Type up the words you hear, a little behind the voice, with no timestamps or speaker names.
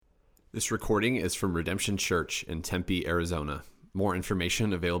This recording is from Redemption Church in Tempe, Arizona. More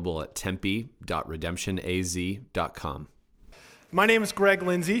information available at tempe.redemptionaz.com. My name is Greg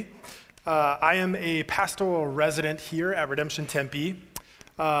Lindsay. I am a pastoral resident here at Redemption Tempe.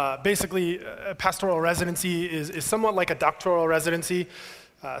 Basically, a pastoral residency is somewhat like a doctoral residency.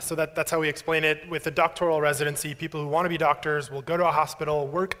 So that's how we explain it. With a doctoral residency, people who want to be doctors will go to a hospital,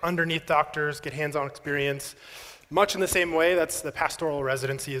 work underneath doctors, get hands-on experience. Much in the same way, that's the pastoral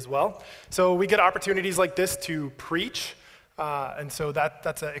residency as well. So we get opportunities like this to preach. And so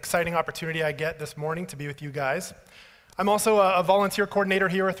that's an exciting opportunity I get this morning to be with you guys. I'm also a volunteer coordinator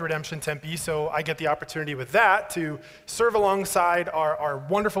here with Redemption Tempe, so I get the opportunity with that to serve alongside our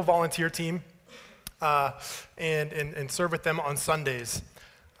wonderful volunteer team and serve with them on Sundays.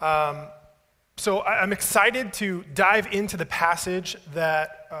 So I'm excited to dive into the passage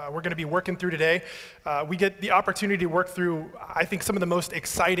that we're going to be working through today. We get the opportunity to work through, I think, some of the most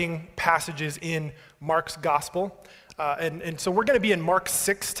exciting passages in Mark's gospel. And so we're going to be in Mark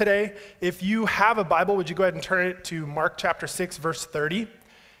 6 today. If you have a Bible, would you go ahead and turn it to Mark chapter 6, verse 30?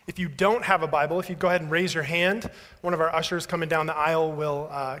 If you don't have a Bible, if you'd go ahead and raise your hand, one of our ushers coming down the aisle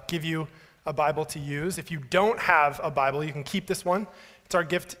will give you a Bible to use. If you don't have a Bible, you can keep this one. It's our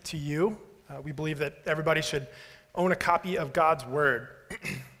gift to you. We believe that everybody should own a copy of God's Word.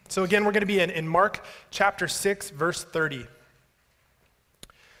 So again, we're going to be in Mark chapter 6, verse 30.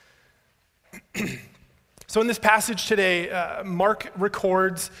 So in this passage today, Mark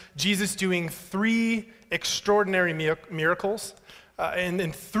records Jesus doing 3 extraordinary miracles.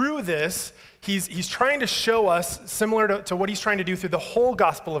 And through this, he's trying to show us, similar to what he's trying to do through the whole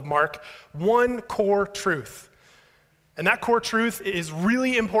Gospel of Mark, one core truth. And that core truth is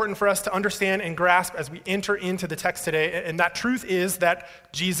really important for us to understand and grasp as we enter into the text today. And that truth is that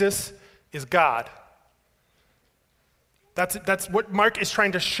Jesus is God. That's what Mark is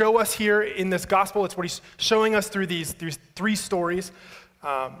trying to show us here in this gospel. It's what he's showing us through these 3 stories.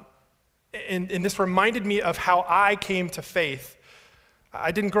 And this reminded me of how I came to faith.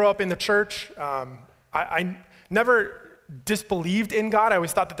 I didn't grow up in the church. I never disbelieved in God. I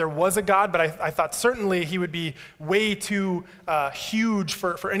always thought that there was a God, but I thought certainly he would be way too huge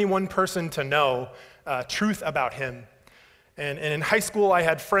for any one person to know truth about him. And in high school, I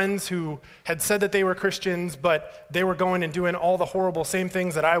had friends who had said that they were Christians, but they were going and doing all the horrible same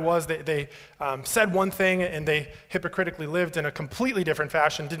things that I was. They said one thing, and they hypocritically lived in a completely different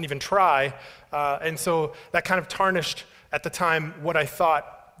fashion, didn't even try. And so that kind of tarnished, at the time, what I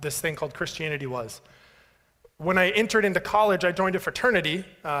thought this thing called Christianity was. When I entered into college, I joined a fraternity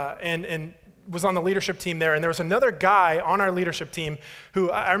and was on the leadership team there. And there was another guy on our leadership team who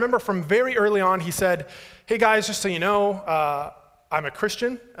I remember from very early on, he said, "Hey guys, just so you know, I'm a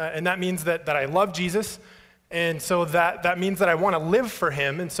Christian, and that means that I love Jesus. And so that means that I want to live for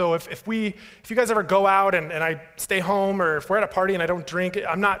him. And so if you guys ever go out and I stay home, or if we're at a party and I don't drink,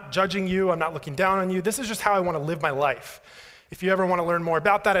 I'm not judging you, I'm not looking down on you. This is just how I want to live my life. If you ever want to learn more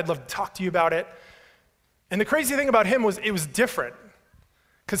about that, I'd love to talk to you about it." And the crazy thing about him was it was different,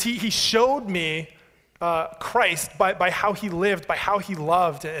 because he showed me Christ by how he lived, by how he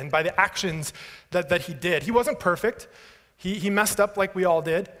loved, and by the actions that he did. He wasn't perfect. He messed up like we all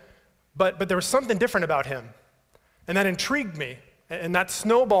did, but there was something different about him. And that intrigued me, and that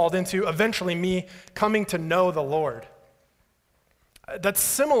snowballed into eventually me coming to know the Lord. That's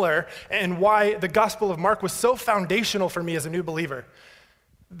similar, and why the Gospel of Mark was so foundational for me as a new believer.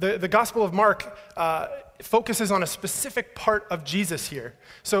 The Gospel of Mark focuses on a specific part of Jesus here.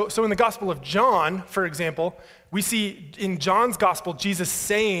 So in the Gospel of John, for example, we see in John's Gospel Jesus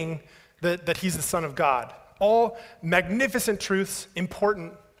saying that he's the Son of God. All magnificent truths,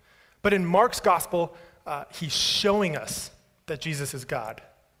 important. But in Mark's Gospel, he's showing us that Jesus is God.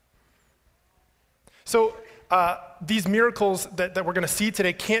 So these miracles that we're going to see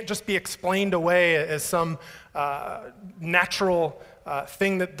today can't just be explained away as some natural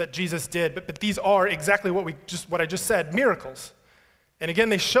thing that Jesus did, but these are exactly what I just said, miracles. And again,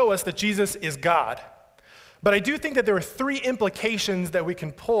 they show us that Jesus is God. But I do think that there are 3 implications that we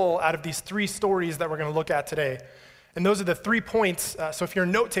can pull out of these 3 stories that we're going to look at today. And those are the 3 points. So if you're a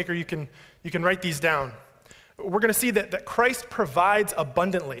note taker, you can write these down. We're going to see that Christ provides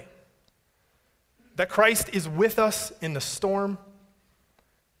abundantly, that Christ is with us in the storm,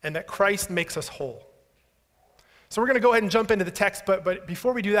 and that Christ makes us whole. So we're going to go ahead and jump into the text, but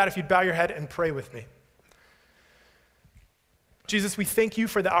before we do that, if you'd bow your head and pray with me. Jesus, we thank you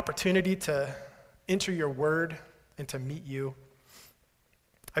for the opportunity to enter your word and to meet you.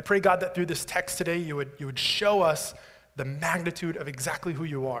 I pray, God, that through this text today, you would show us the magnitude of exactly who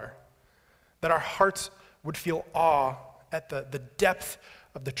you are, that our hearts would feel awe at the depth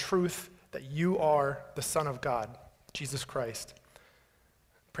of the truth that you are the Son of God, Jesus Christ.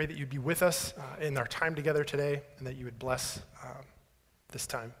 Pray that you'd be with us in our time together today and that you would bless this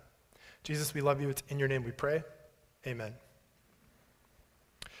time. Jesus, we love you. It's in your name we pray. Amen.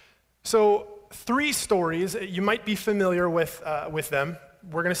 So 3 stories, you might be familiar with them.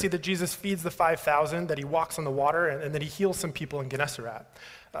 We're going to see that Jesus feeds the 5,000, that he walks on the water, and that he heals some people in Gennesaret.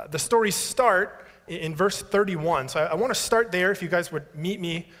 The stories start in verse 31. So I want to start there, if you guys would meet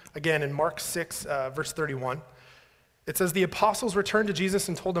me again in Mark 6, verse 31. It says, "The apostles returned to Jesus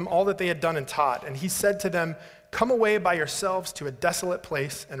and told him all that they had done and taught. And he said to them, 'Come away by yourselves to a desolate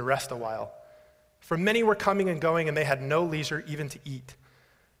place and rest a while.' For many were coming and going, and they had no leisure even to eat.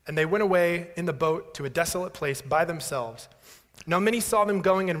 And they went away in the boat to a desolate place by themselves. Now many saw them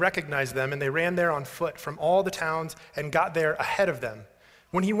going and recognized them, and they ran there on foot from all the towns and got there ahead of them.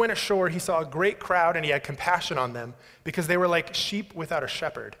 When he went ashore, he saw a great crowd, and he had compassion on them, because they were like sheep without a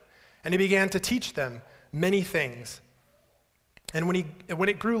shepherd. And he began to teach them many things. And when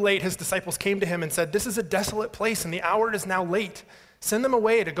it grew late, his disciples came to him and said, 'This is a desolate place, and the hour is now late. Send them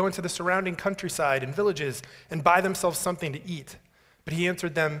away to go into the surrounding countryside and villages and buy themselves something to eat.' But he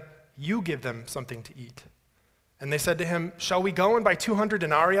answered them, 'You give them something to eat.' And they said to him, 'Shall we go and buy 200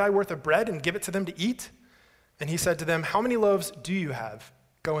 denarii worth of bread and give it to them to eat?' And he said to them, 'How many loaves do you have?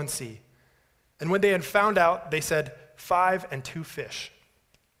 Go and see.' And when they had found out, they said, 5 and 2 fish.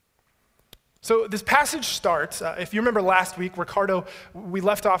 So this passage starts, if you remember last week, Ricardo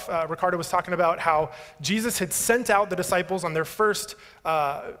was talking about how Jesus had sent out the disciples on their first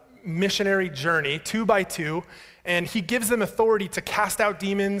missionary journey, 2 by 2, and he gives them authority to cast out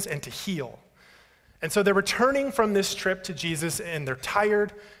demons and to heal. And so they're returning from this trip to Jesus, and they're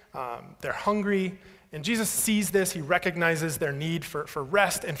tired, they're hungry, and Jesus sees this. He recognizes their need for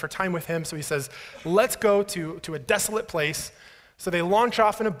rest and for time with him, so he says, let's go to a desolate place. So they launch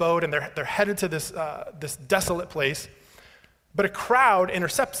off in a boat, and they're headed to this desolate place, but a crowd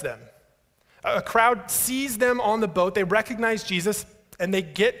intercepts them. A crowd sees them on the boat, they recognize Jesus, and they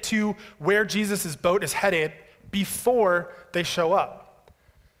get to where Jesus' boat is headed before they show up.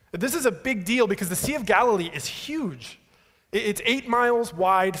 This is a big deal because the Sea of Galilee is huge. It's 8 miles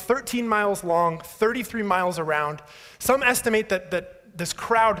wide, 13 miles long, 33 miles around. Some estimate that this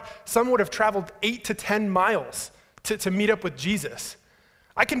crowd, some would have traveled 8 to 10 miles to meet up with Jesus.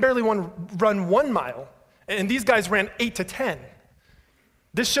 I can barely run 1 mile, and these guys ran 8 to 10.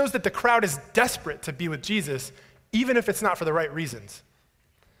 This shows that the crowd is desperate to be with Jesus, even if it's not for the right reasons.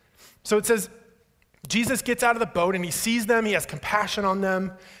 So it says, Jesus gets out of the boat and he sees them, he has compassion on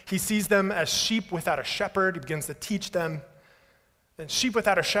them, he sees them as sheep without a shepherd, he begins to teach them. And sheep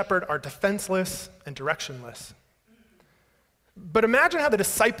without a shepherd are defenseless and directionless. But imagine how the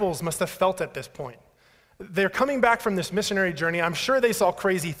disciples must have felt at this point. They're coming back from this missionary journey. I'm sure they saw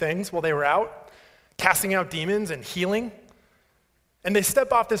crazy things while they were out, casting out demons and healing. And they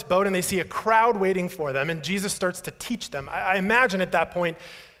step off this boat and they see a crowd waiting for them, and Jesus starts to teach them. I imagine at that point,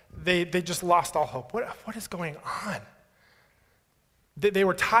 they just lost all hope. What is going on? They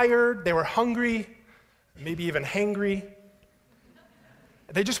were tired, they were hungry, maybe even hangry.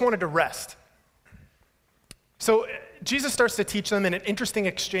 They just wanted to rest. So Jesus starts to teach them, and an interesting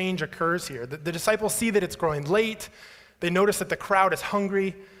exchange occurs here. The disciples see that it's growing late. They notice that the crowd is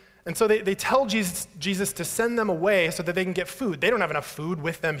hungry. And so they tell Jesus to send them away so that they can get food. They don't have enough food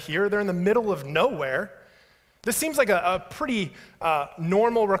with them here. They're in the middle of nowhere. This seems like a pretty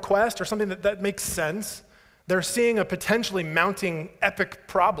normal request, or something that makes sense. They're seeing a potentially mounting epic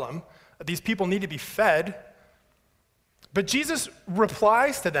problem. These people need to be fed. But Jesus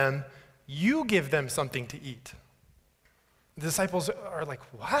replies to them, "You give them something to eat." The disciples are like,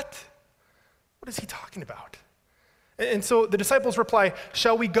 "What? What is he talking about?" And so the disciples reply,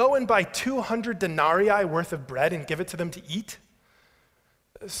 "Shall we go and buy 200 denarii worth of bread and give it to them to eat?"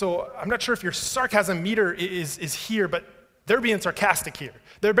 So I'm not sure if your sarcasm meter is here, but they're being sarcastic here.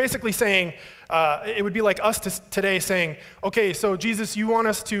 They're basically saying, it would be like us today saying, okay, so Jesus, you want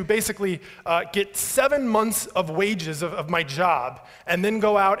us to basically get 7 months of wages of my job and then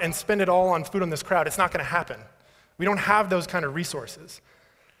go out and spend it all on food on this crowd. It's not going to happen. We don't have those kind of resources.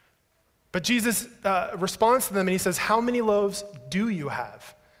 But Jesus responds to them and he says, "How many loaves do you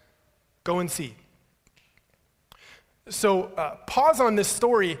have? Go and see." So pause on this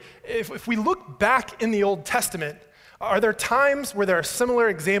story. If we look back in the Old Testament, are there times where there are similar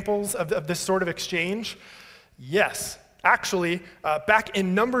examples of this sort of exchange? Yes. Actually, back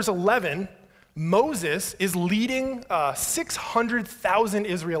in Numbers 11, Moses is leading 600,000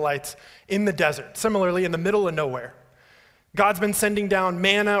 Israelites in the desert, similarly in the middle of nowhere. God's been sending down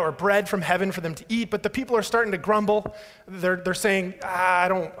manna or bread from heaven for them to eat, but the people are starting to grumble. They're saying, I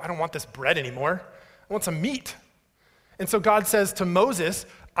don't want this bread anymore. I want some meat. And so God says to Moses,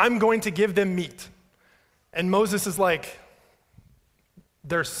 I'm going to give them meat. And Moses is like,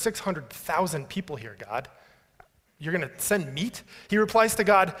 there's 600,000 people here, God. You're going to send meat? He replies to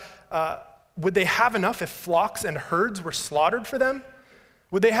God, would they have enough if flocks and herds were slaughtered for them?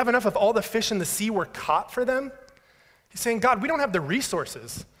 Would they have enough if all the fish in the sea were caught for them? He's saying, God, we don't have the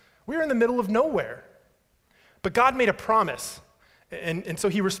resources. We're in the middle of nowhere. But God made a promise. And so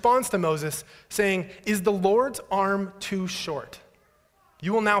he responds to Moses saying, is the Lord's arm too short?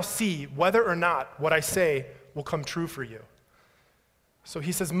 You will now see whether or not what I say will come true for you. So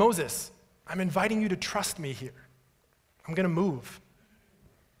he says, Moses, I'm inviting you to trust me here. I'm going to move.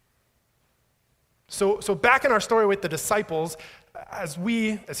 So back in our story with the disciples, as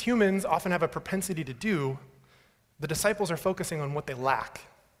we, as humans, often have a propensity to do, the disciples are focusing on what they lack.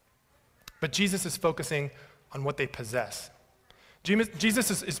 But Jesus is focusing on what they possess.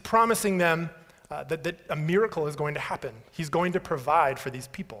 Jesus is promising them that a miracle is going to happen. He's going to provide for these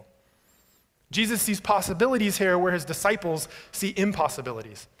people. Jesus sees possibilities here where his disciples see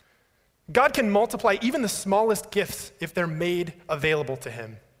impossibilities. God can multiply even the smallest gifts if they're made available to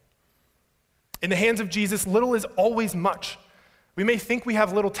him. In the hands of Jesus, little is always much. We may think we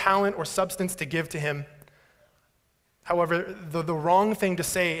have little talent or substance to give to him. However, the wrong thing to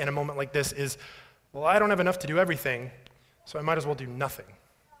say in a moment like this is, well, I don't have enough to do everything, so I might as well do nothing.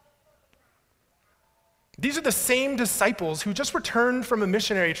 These are the same disciples who just returned from a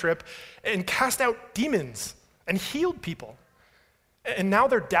missionary trip and cast out demons and healed people. And now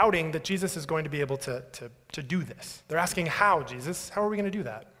they're doubting that Jesus is going to be able to do this. They're asking, how, Jesus? How are we going to do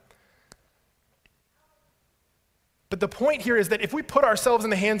that? But the point here is that if we put ourselves in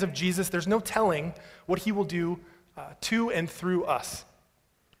the hands of Jesus, there's no telling what he will do to and through us.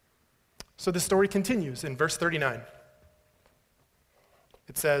 So the story continues in verse 39.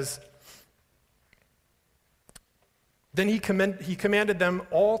 It says, then he commanded them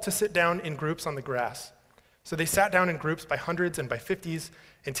all to sit down in groups on the grass. So they sat down in groups by hundreds and by 50s,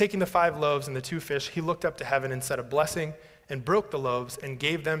 and taking the 5 loaves and the 2 fish, he looked up to heaven and said a blessing and broke the loaves and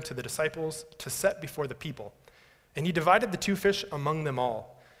gave them to the disciples to set before the people. And he divided the 2 fish among them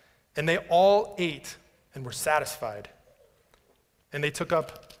all. And they all ate and were satisfied. And they took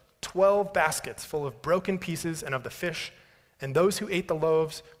up 12 baskets full of broken pieces and of the fish, and those who ate the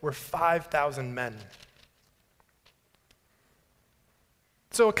loaves were 5,000 men.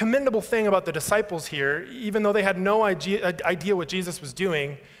 So a commendable thing about the disciples here, even though they had no idea what Jesus was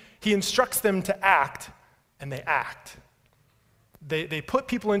doing, he instructs them to act, and they act. They put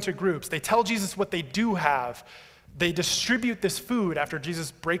people into groups. They tell Jesus what they do have. They distribute this food after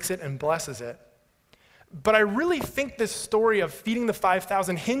Jesus breaks it and blesses it. But I really think this story of feeding the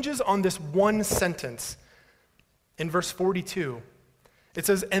 5,000 hinges on this one sentence in verse 42. It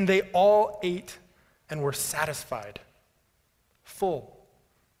says, and they all ate and were satisfied, full,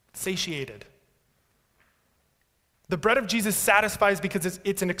 satiated. The bread of Jesus satisfies because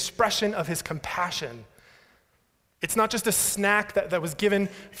it's an expression of his compassion. It's not just a snack that was given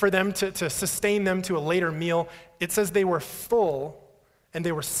for them to sustain them to a later meal. It says they were full and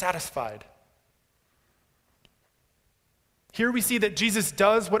they were satisfied. Here we see that Jesus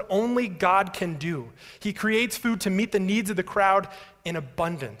does what only God can do. He creates food to meet the needs of the crowd in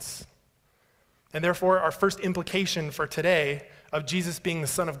abundance. And therefore, our first implication for today of Jesus being the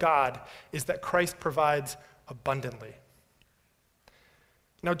Son of God is that Christ provides abundantly.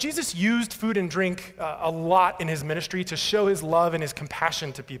 Now, Jesus used food and drink a lot in his ministry to show his love and his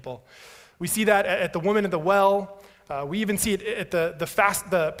compassion to people. We see that at the woman at the well. We even see it at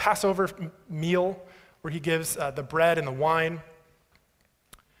the Passover meal where he gives the bread and the wine.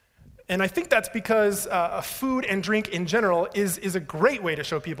 And I think that's because food and drink in general is a great way to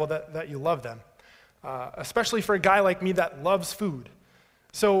show people that you love them, especially for a guy like me that loves food.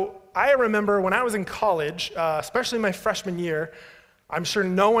 So I remember when I was in college, especially my freshman year, I'm sure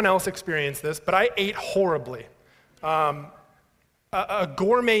no one else experienced this, but I ate horribly. A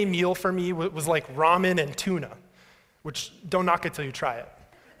gourmet meal for me was like ramen and tuna, which don't knock it till you try it.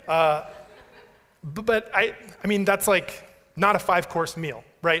 But I mean, that's like not a 5-course meal,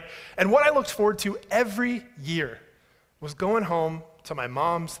 right? And what I looked forward to every year was going home to my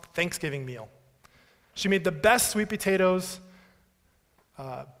mom's Thanksgiving meal. She made the best sweet potatoes,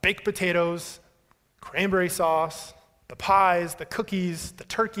 baked potatoes, cranberry sauce, the pies, the cookies, the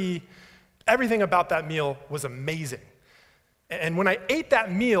turkey. Everything about that meal was amazing. And when I ate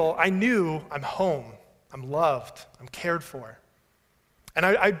that meal, I knew I'm home, I'm loved, I'm cared for. And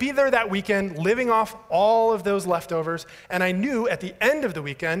I'd be there that weekend living off all of those leftovers, and I knew at the end of the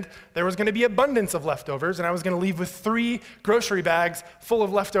weekend there was going to be abundance of leftovers, and I was going to leave with 3 grocery bags full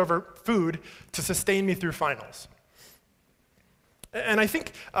of leftover food to sustain me through finals. And I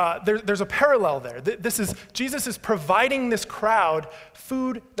think there's a parallel there. Jesus is providing this crowd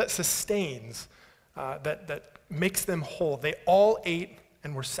food that sustains, that makes them whole. They all ate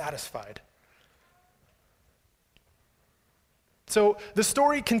and were satisfied. So the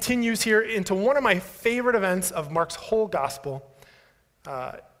story continues here into one of my favorite events of Mark's whole gospel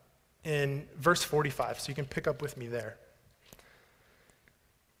in verse 45. So you can pick up with me there.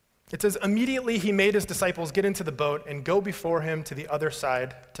 It says, "Immediately he made his disciples get into the boat and go before him to the other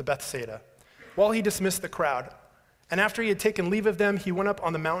side, to Bethsaida, while he dismissed the crowd. And after he had taken leave of them, he went up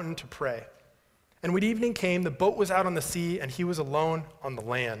on the mountain to pray. And when evening came, the boat was out on the sea, and he was alone on the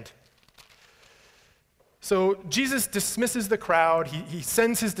land." So Jesus dismisses the crowd. He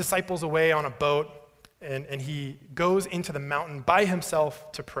sends his disciples away on a boat, and he goes into the mountain by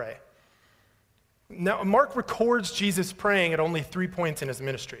himself to pray. Now, Mark records Jesus praying at only 3 points in his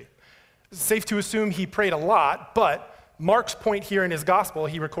ministry. It's safe to assume he prayed a lot, but Mark's point here in his gospel,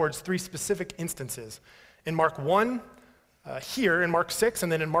 he records 3 specific instances. In Mark 1, here in Mark 6,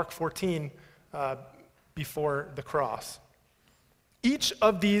 and then in Mark 14, before the cross. Each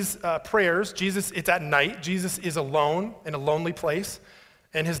of these prayers, it's at night. Jesus is alone in a lonely place,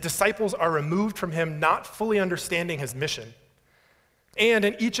 and his disciples are removed from him, not fully understanding his mission. And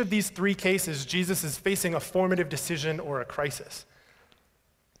in each of these 3 cases, Jesus is facing a formative decision or a crisis.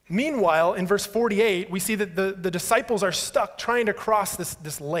 Meanwhile, in verse 48, we see that the disciples are stuck trying to cross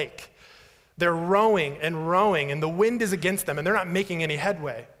this lake. They're rowing, and the wind is against them, and they're not making any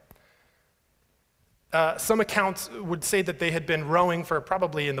headway. Some accounts would say that they had been rowing for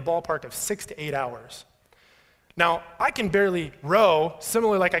probably in the ballpark of 6 to 8 hours. Now, I can barely row,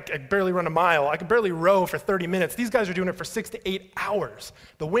 similarly like I barely run a mile. I can barely row for 30 minutes. These guys are doing it for 6 to 8 hours.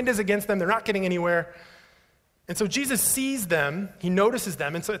 The wind is against them. They're not getting anywhere. And so Jesus sees them. He notices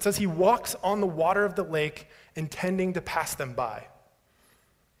them. And so it says he walks on the water of the lake, intending to pass them by.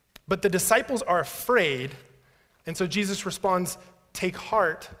 But the disciples are afraid. And so Jesus responds, "Take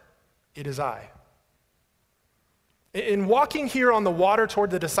heart, it is I." In walking here on the water toward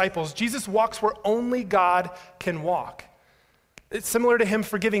the disciples, Jesus walks where only God can walk. It's similar to him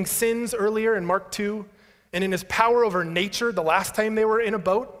forgiving sins earlier in Mark 2, and in his power over nature the last time they were in a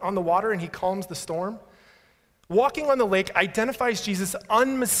boat on the water and he calms the storm. Walking on the lake identifies Jesus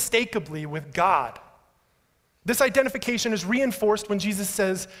unmistakably with God. This identification is reinforced when Jesus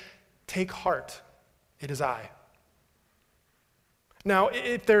says, "Take heart, it is I." Now,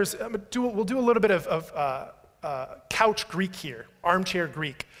 we'll do a little bit of couch Greek here, armchair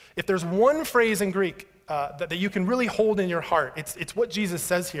Greek. If there's one phrase in Greek that you can really hold in your heart, it's what Jesus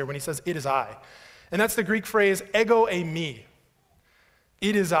says here when he says, "It is I." And that's the Greek phrase, ego eimi.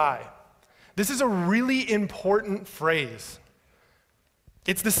 It is I. This is a really important phrase.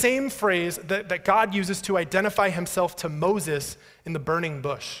 It's the same phrase that God uses to identify himself to Moses in the burning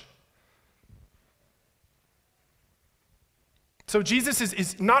bush. So Jesus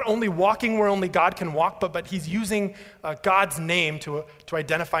is not only walking where only God can walk, but he's using God's name to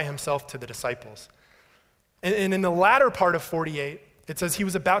identify himself to the disciples. And in the latter part of 48, it says he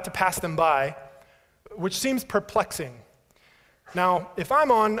was about to pass them by, which seems perplexing. Now, if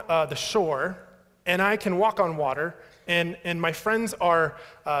I'm on the shore and I can walk on water and my friends are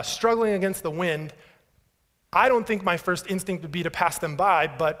struggling against the wind, I don't think my first instinct would be to pass them by,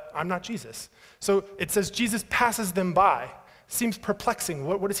 but I'm not Jesus. So it says Jesus passes them by. Seems perplexing.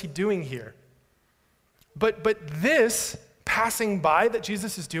 What is he doing here? But this passing by that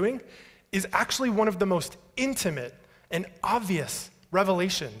Jesus is doing is actually one of the most intimate and obvious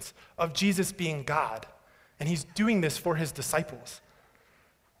revelations of Jesus being God. And he's doing this for his disciples.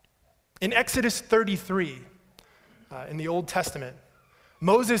 In Exodus 33, in the Old Testament,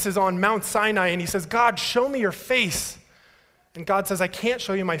 Moses is on Mount Sinai and he says, "God, show me your face." And God says, "I can't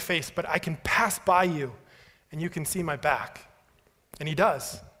show you my face, but I can pass by you and you can see my back." And he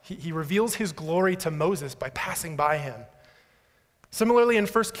does. He reveals his glory to Moses by passing by him. Similarly, in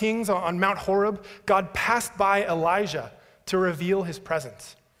 1 Kings on Mount Horeb, God passed by Elijah to reveal his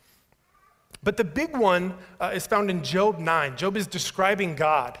presence. But the big one is found in Job 9. Job is describing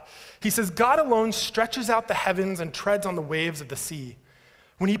God. He says, "God alone stretches out the heavens and treads on the waves of the sea.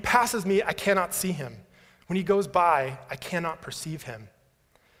 When he passes me, I cannot see him. When he goes by, I cannot perceive him."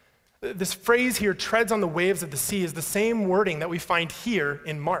 This phrase here, "treads on the waves of the sea," is the same wording that we find here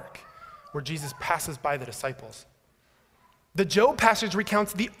in Mark, where Jesus passes by the disciples. The Job passage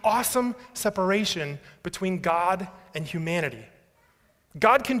recounts the awesome separation between God and humanity.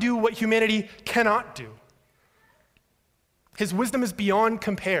 God can do what humanity cannot do. His wisdom is beyond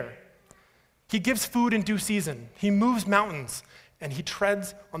compare. He gives food in due season. He moves mountains, and he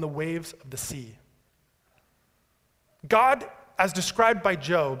treads on the waves of the sea. God, as described by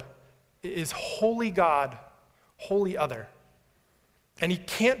Job, is holy God, holy other. And he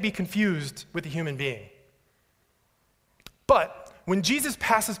can't be confused with a human being. But when Jesus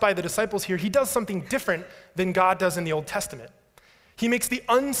passes by the disciples here, he does something different than God does in the Old Testament. He makes the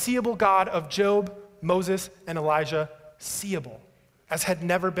unseeable God of Job, Moses, and Elijah seeable, as had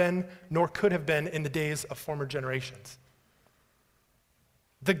never been nor could have been in the days of former generations.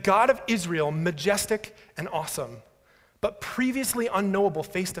 The God of Israel, majestic and awesome, but previously unknowable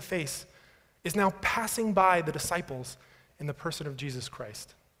face to face, is now passing by the disciples in the person of Jesus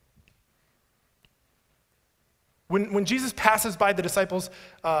Christ. When Jesus passes by the disciples,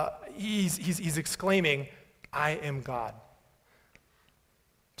 he's exclaiming, "I am God."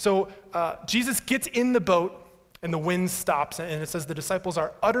 So Jesus gets in the boat, and the wind stops, and it says the disciples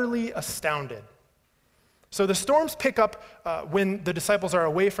are utterly astounded. So the storms pick up when the disciples are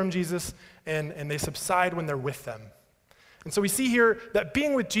away from Jesus, and they subside when they're with them. And so we see here that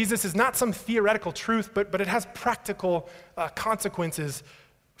being with Jesus is not some theoretical truth, but it has practical consequences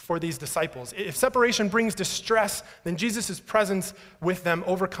for these disciples. If separation brings distress, then Jesus' presence with them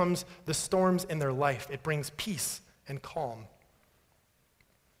overcomes the storms in their life. It brings peace and calm.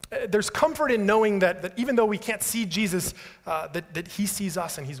 There's comfort in knowing that even though we can't see Jesus, that he sees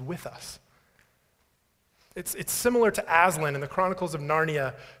us and he's with us. It's similar to Aslan in the Chronicles of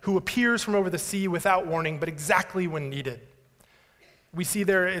Narnia, who appears from over the sea without warning, but exactly when needed. We see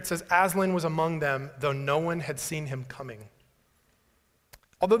there, it says, Aslan was among them, though no one had seen him coming.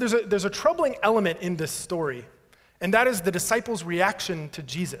 Although there's a troubling element in this story, and that is the disciples' reaction to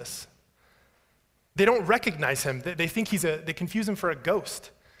Jesus. They don't recognize him. They think they confuse him for a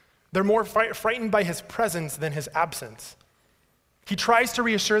ghost. They're more frightened by his presence than his absence. He tries to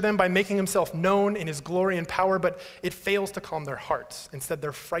reassure them by making himself known in his glory and power, but it fails to calm their hearts. Instead,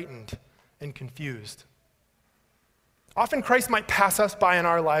 they're frightened and confused. Often Christ might pass us by in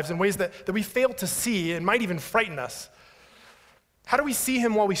our lives in ways that we fail to see and might even frighten us. How do we see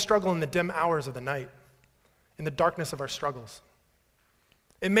him while we struggle in the dim hours of the night, in the darkness of our struggles?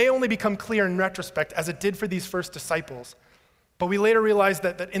 It may only become clear in retrospect, as it did for these first disciples, but we later realized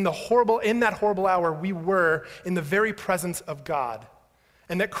that in that horrible hour, we were in the very presence of God,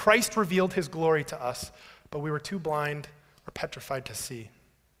 and that Christ revealed his glory to us, but we were too blind or petrified to see.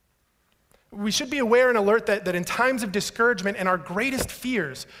 We should be aware and alert that in times of discouragement and our greatest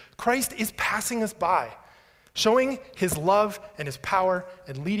fears, Christ is passing us by, showing his love and his power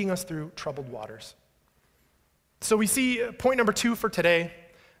and leading us through troubled waters. So we see point number 2 for today,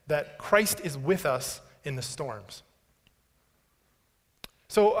 that Christ is with us in the storms.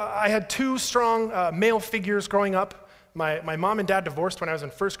 So I had 2 strong male figures growing up. My mom and dad divorced when I was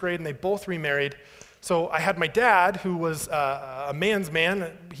in first grade, and they both remarried. So I had my dad, who was a man's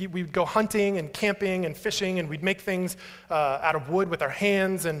man. We'd go hunting and camping and fishing, and we'd make things out of wood with our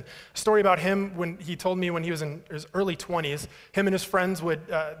hands. And a story about him, when he told me when he was in his early 20s, him and his friends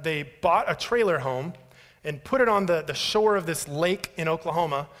they bought a trailer home and put it on the shore of this lake in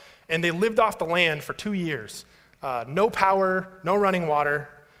Oklahoma, and they lived off the land for 2 years. No power, no running water.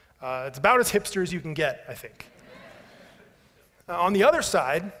 It's about as hipster as you can get, I think. On the other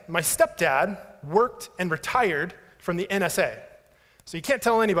side, my stepdad worked and retired from the NSA. So you can't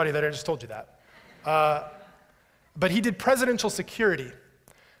tell anybody that I just told you that. But he did presidential security.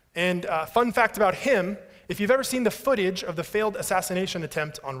 And fun fact about him, if you've ever seen the footage of the failed assassination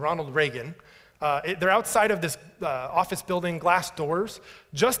attempt on Ronald Reagan, they're outside of this office building, glass doors.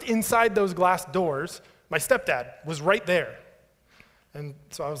 Just inside those glass doors, my stepdad was right there. And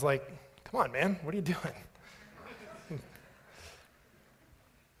so I was like, come on, man, what are you doing?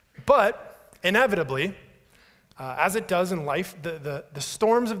 But inevitably, as it does in life, the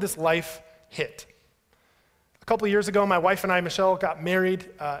storms of this life hit. A couple of years ago, my wife and I, Michelle, got married,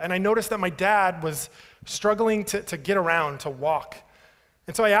 and I noticed that my dad was struggling to get around, to walk.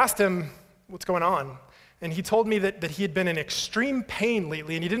 And so I asked him, what's going on? And he told me that he had been in extreme pain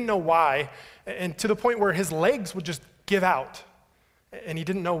lately, and he didn't know why, and to the point where his legs would just give out. And he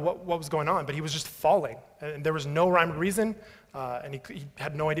didn't know what was going on, but he was just falling. And there was no rhyme or reason, and he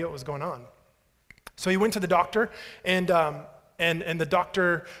had no idea what was going on. So he went to the doctor, and the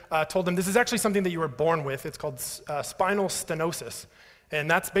doctor told him, this is actually something that you were born with. It's called spinal stenosis. And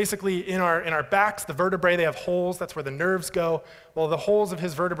that's basically in our backs, the vertebrae, they have holes. That's where the nerves go. Well, the holes of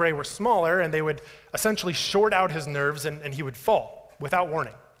his vertebrae were smaller, and they would essentially short out his nerves, and he would fall without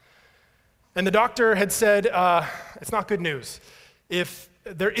warning. And the doctor had said, it's not good news. if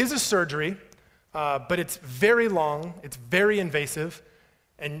there is a surgery, but it's very long, it's very invasive,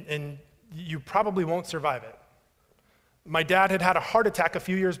 and you probably won't survive it. My dad had had a heart attack a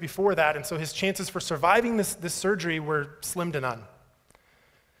few years before that, and so his chances for surviving this surgery were slim to none.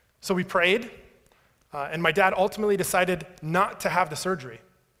 So we prayed, and my dad ultimately decided not to have the surgery.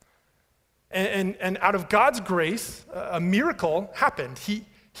 And out of God's grace, a miracle happened.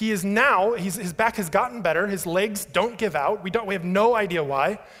 He is now, his back has gotten better, his legs don't give out, we have no idea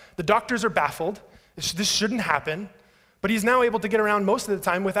why. The doctors are baffled, this shouldn't happen, but he's now able to get around most of the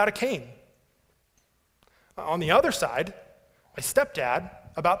time without a cane. On the other side, my stepdad,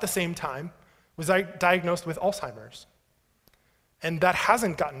 about the same time, was diagnosed with Alzheimer's. And that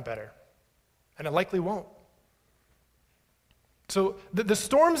hasn't gotten better, and it likely won't. So the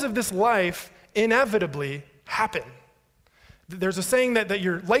storms of this life inevitably happen. There's a saying that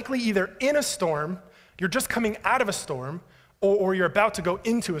you're likely either in a storm, you're just coming out of a storm, or you're about to go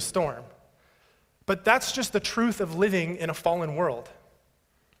into a storm. But that's just the truth of living in a fallen world.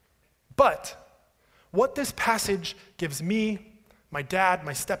 But what this passage gives me, my dad,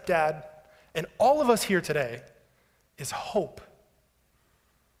 my stepdad, and all of us here today is hope.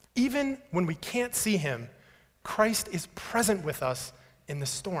 Even when we can't see him, Christ is present with us in the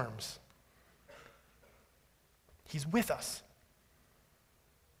storms. He's with us.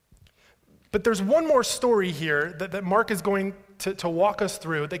 But there's one more story here that Mark is going to walk us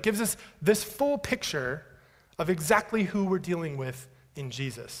through that gives us this full picture of exactly who we're dealing with in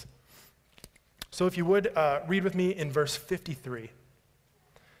Jesus. So if you would, read with me in verse 53. It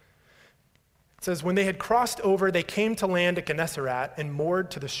says, "When they had crossed over, they came to land at Gennesaret and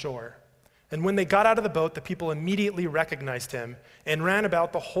moored to the shore. And when they got out of the boat, the people immediately recognized him and ran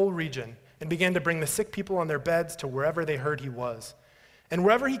about the whole region and began to bring the sick people on their beds to wherever they heard he was. And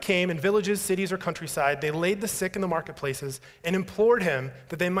wherever he came, in villages, cities, or countryside, they laid the sick in the marketplaces and implored him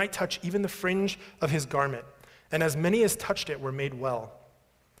that they might touch even the fringe of his garment. And as many as touched it were made well."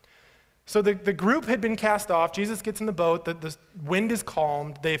 So the group had been cast off. Jesus gets in the boat. The wind is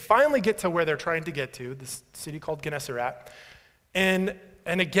calmed. They finally get to where they're trying to get to, this city called Gennesaret. And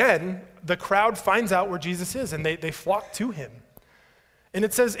again, the crowd finds out where Jesus is, and they flock to him. And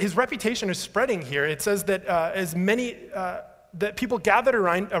it says his reputation is spreading here. It says that that people gathered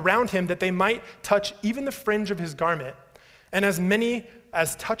around him that they might touch even the fringe of his garment, and as many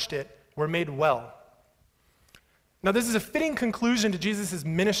as touched it were made well. Now, this is a fitting conclusion to Jesus'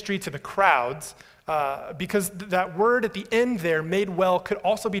 ministry to the crowds, because that word at the end there, made well, could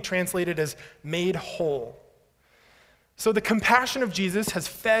also be translated as made whole. So the compassion of Jesus has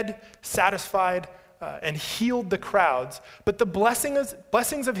fed, satisfied, and healed the crowds, but the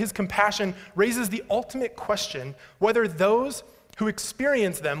blessings of his compassion raises the ultimate question whether those who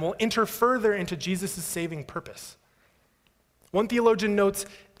experience them will enter further into Jesus' saving purpose. One theologian notes,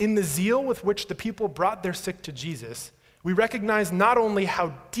 in the zeal with which the people brought their sick to Jesus, we recognize not only how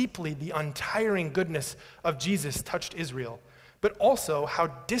deeply the untiring goodness of Jesus touched Israel, but also how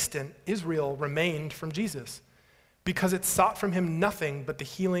distant Israel remained from Jesus, because it sought from him nothing but the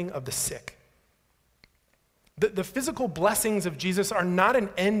healing of the sick. The physical blessings of Jesus are not an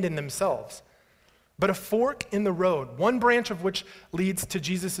end in themselves, but a fork in the road, one branch of which leads to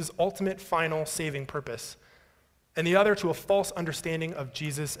Jesus' ultimate final saving purpose, and the other to a false understanding of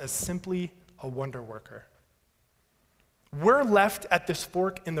Jesus as simply a wonder worker. We're left at this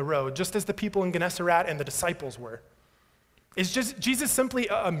fork in the road, just as the people in Gennesaret and the disciples were. Is Jesus simply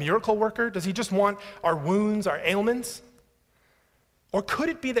a miracle worker? Does he just want our wounds, our ailments? Or could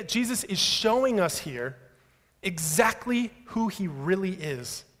it be that Jesus is showing us here exactly who he really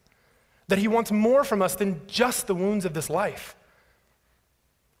is? That he wants more from us than just the wounds of this life.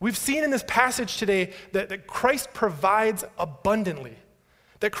 We've seen in this passage today that Christ provides abundantly,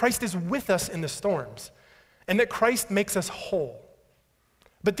 that Christ is with us in the storms, and that Christ makes us whole.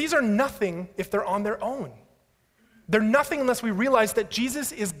 But these are nothing if they're on their own. They're nothing unless we realize that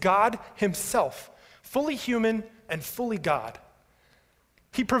Jesus is God himself, fully human and fully God.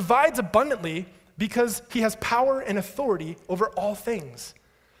 He provides abundantly because he has power and authority over all things.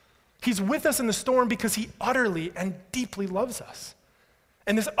 He's with us in the storm because he utterly and deeply loves us.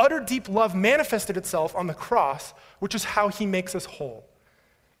 And this utter deep love manifested itself on the cross, which is how he makes us whole.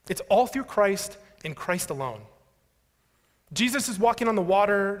 It's all through Christ and Christ alone. Jesus is walking on the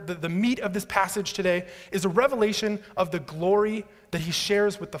water. The meat of this passage today is a revelation of the glory that he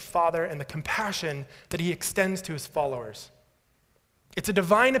shares with the Father and the compassion that he extends to his followers. It's a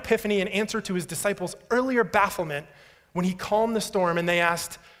divine epiphany in answer to his disciples' earlier bafflement when he calmed the storm and they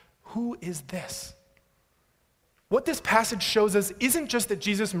asked, "Who is this?" What this passage shows us isn't just that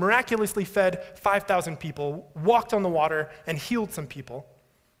Jesus miraculously fed 5,000 people, walked on the water, and healed some people.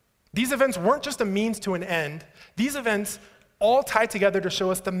 These events weren't just a means to an end. These events all tie together to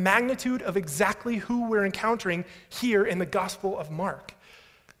show us the magnitude of exactly who we're encountering here in the Gospel of Mark.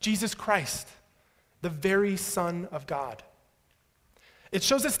 Jesus Christ, the very Son of God. It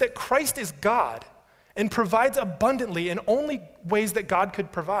shows us that Christ is God and provides abundantly in only ways that God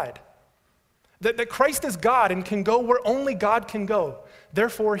could provide. That Christ is God and can go where only God can go.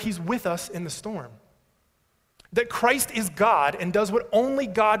 Therefore, he's with us in the storm. That Christ is God and does what only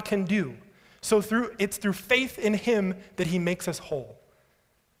God can do. So it's through faith in him that he makes us whole.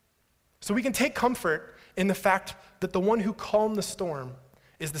 So we can take comfort in the fact that the one who calmed the storm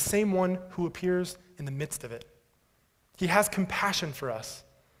is the same one who appears in the midst of it. He has compassion for us,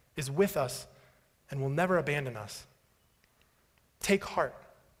 is with us, and will never abandon us. Take heart.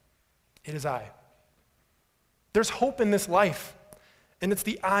 It is I. There's hope in this life, and it's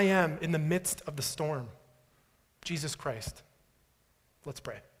the I am in the midst of the storm. Jesus Christ. Let's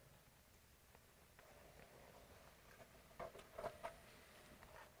pray.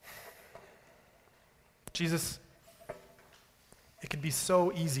 Jesus, it can be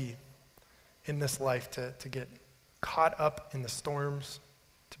so easy in this life to get caught up in the storms,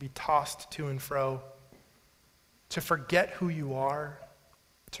 to be tossed to and fro, to forget who you are,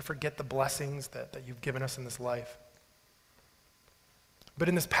 to forget the blessings that you've given us in this life. But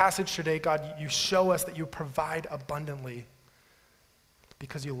in this passage today, God, you show us that you provide abundantly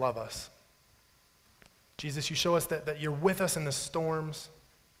because you love us. Jesus, you show us that you're with us in the storms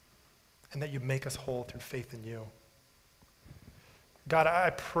and that you make us whole through faith in you. God,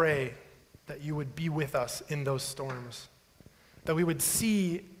 I pray that you would be with us in those storms, that we would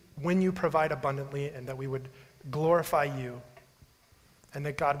see when you provide abundantly and that we would glorify you. And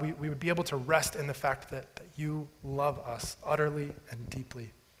that, God, we would be able to rest in the fact that you love us utterly and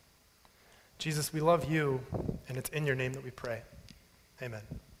deeply. Jesus, we love you, and it's in your name that we pray. Amen.